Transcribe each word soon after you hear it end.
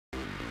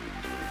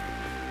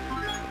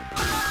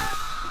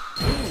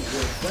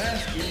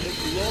in the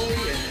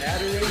glory and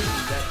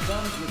adoration that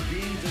comes with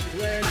being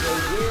declared the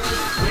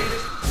world's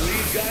greatest.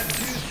 We've got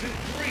 2 to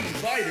 3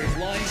 fighters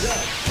lined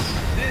up.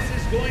 This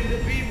is going to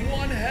be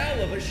one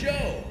hell of a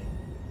show.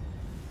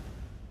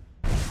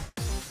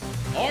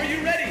 Are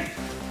you ready?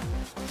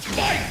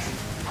 Fight!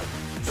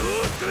 2,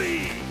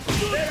 3!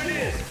 There it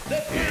is, the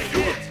first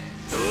hit.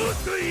 2,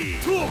 3!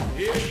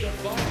 Here's the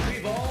fight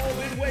we've all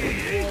been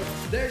waiting for.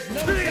 There's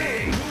no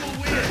telling who will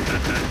win.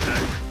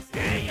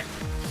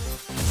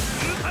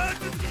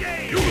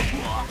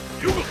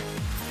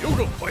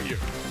 Yoga fire!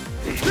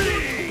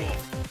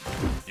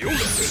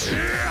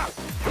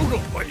 Yoga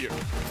fire!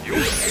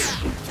 Yoga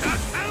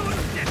fire!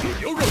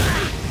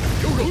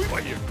 Yoga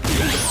fire!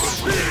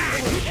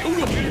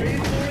 Yoga fire!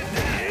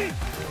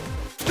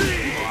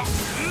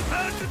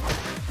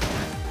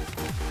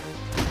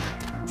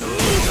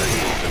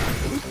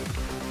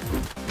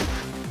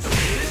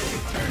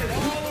 Turn it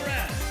all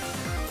around.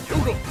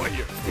 Yoga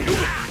fire!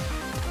 Yoga!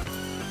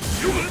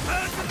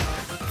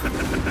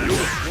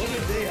 What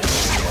if they have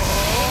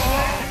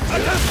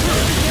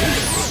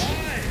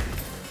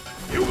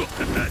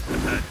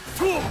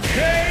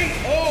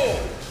KO!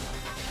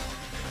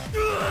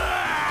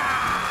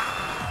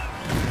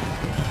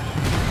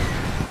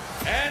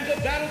 And the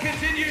battle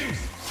continues.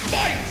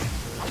 Fight!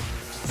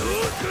 2,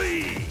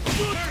 3!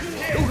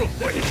 The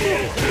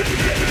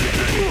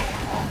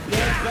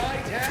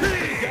fight has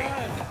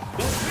begun.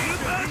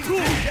 The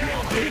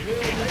challenges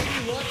will Lady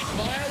Luck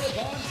smile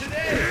upon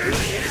today.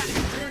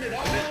 Turn it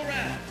all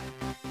around.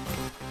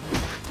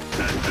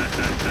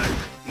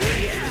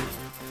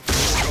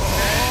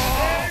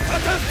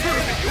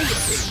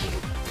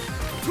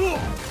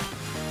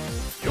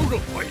 Yoga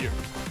fire!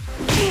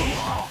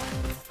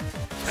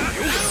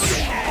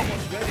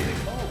 Almost ready to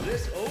call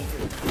this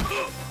over.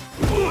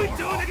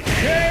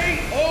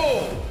 KO!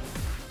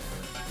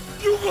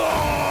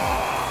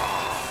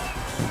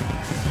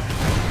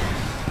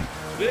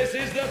 This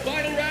is the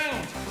final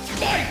round.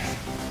 Fight!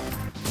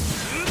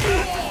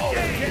 Oh,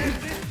 can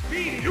this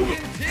beating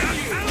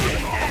continue?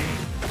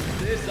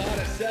 This ought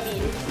to settle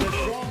who's the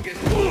strongest.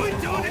 You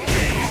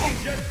can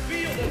just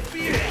feel the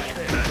fear out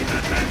there.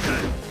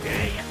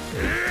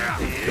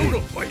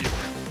 Yoga fire!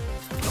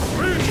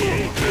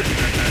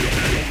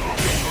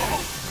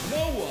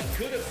 No one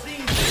could have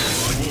seen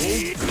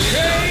this.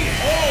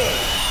 KO!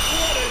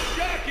 What a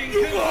shocking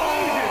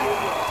conclusion!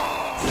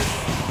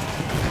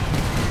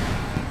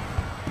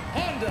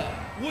 Honda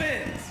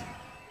wins.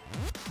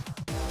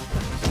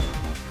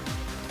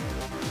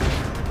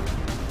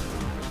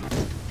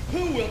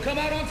 Who will come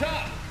out on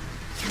top?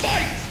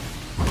 Fight!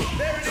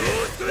 There it is.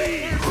 The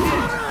first hit.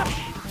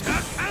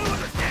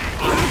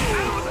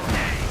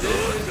 This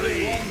is the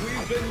one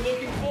we've been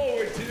looking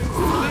forward to. The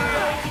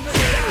ultimate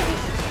battle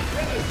for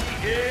supremacy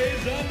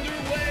is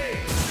underway.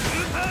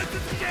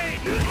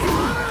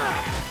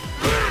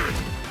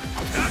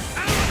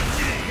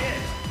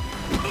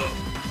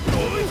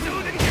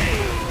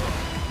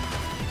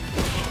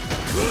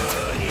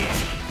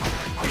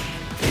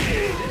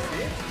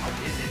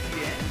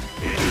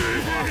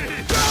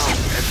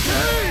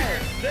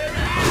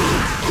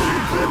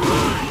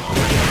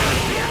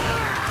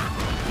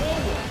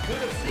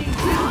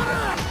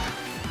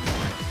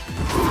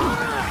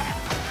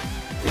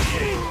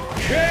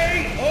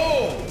 KO!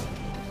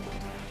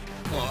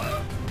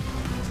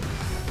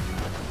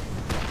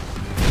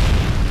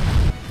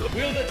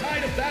 Will the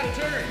tide of battle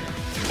turn?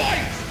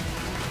 Fight!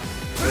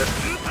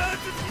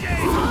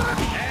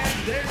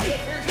 And there's the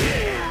first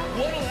hit.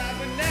 What'll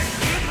happen next?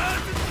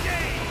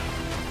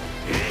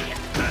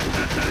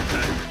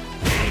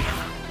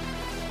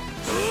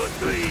 2,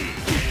 3!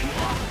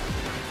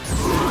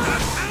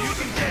 You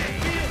can just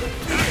feel the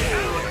fear.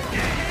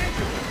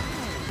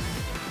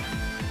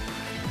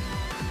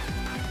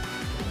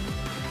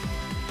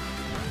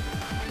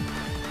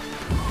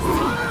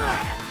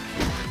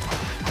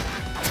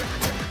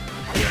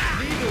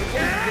 Neither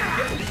one can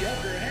get the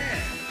upper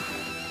hand.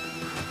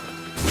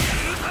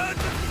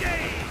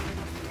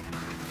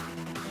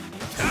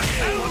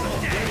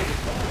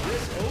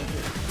 This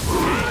over.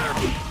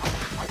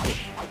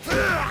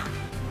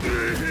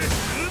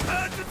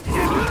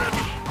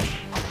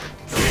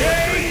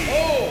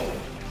 KO!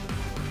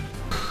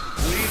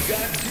 We've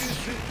got 2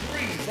 to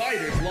 3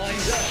 fighters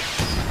lined up.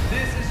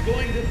 This is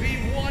going to be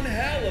one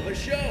hell of a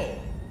show.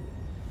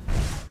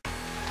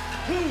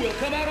 Who will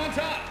come out on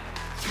top?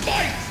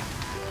 Fight!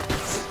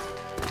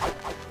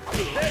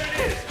 There it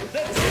is, the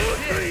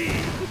first hit.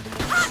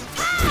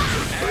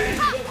 And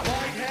the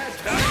fight has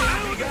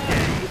finally begun.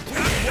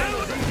 Which one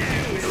of these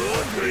two is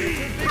hungry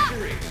for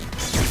victory?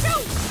 No,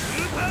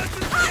 that's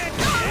right.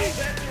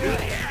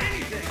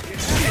 Anything can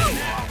happen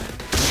now.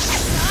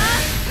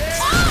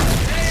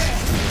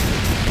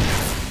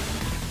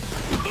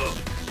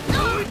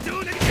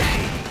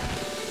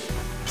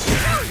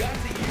 Got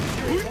to use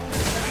your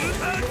opponent's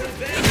power to your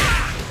advantage.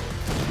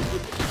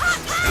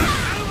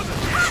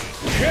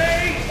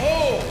 KO!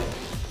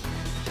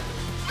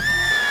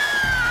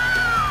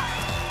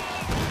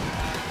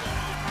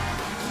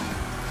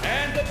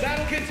 And the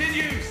battle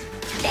continues.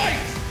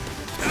 Fight!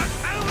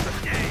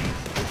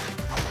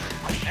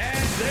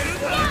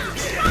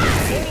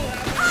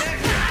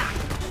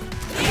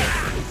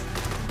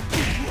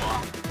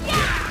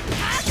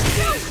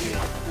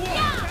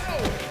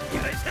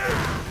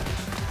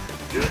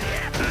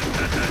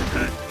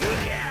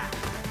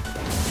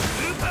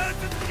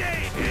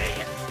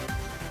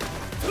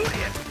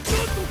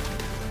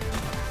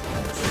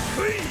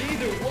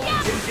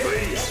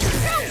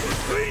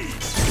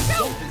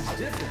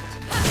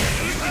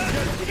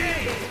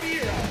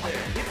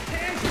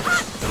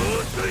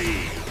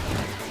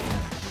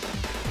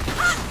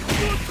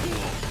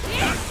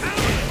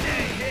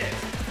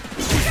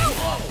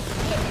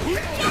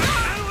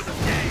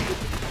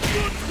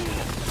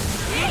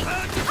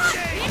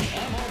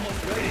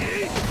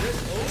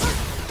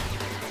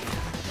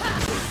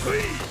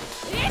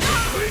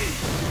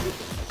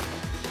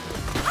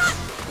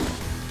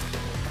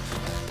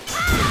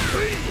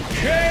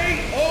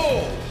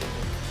 KO!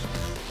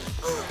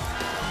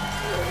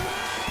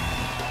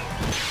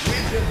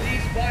 Which of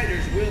these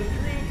fighters will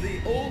prove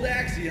the old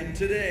axiom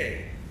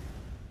today?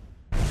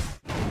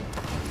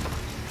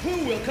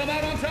 Who will come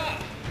out on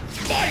top?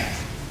 Fight!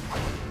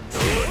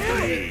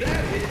 With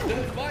that hit,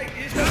 the fight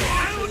is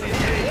officially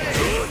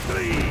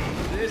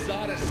underway. This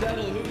ought to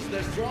settle who's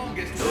the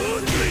strongest.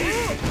 Turn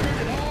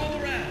it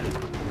all around.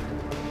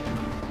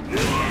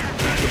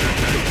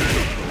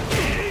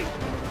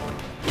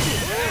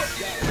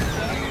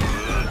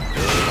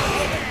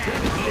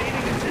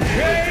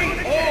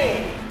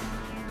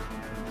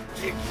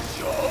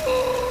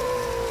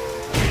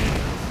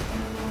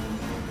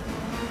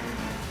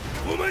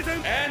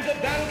 And the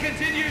battle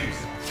continues.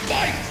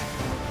 Fight!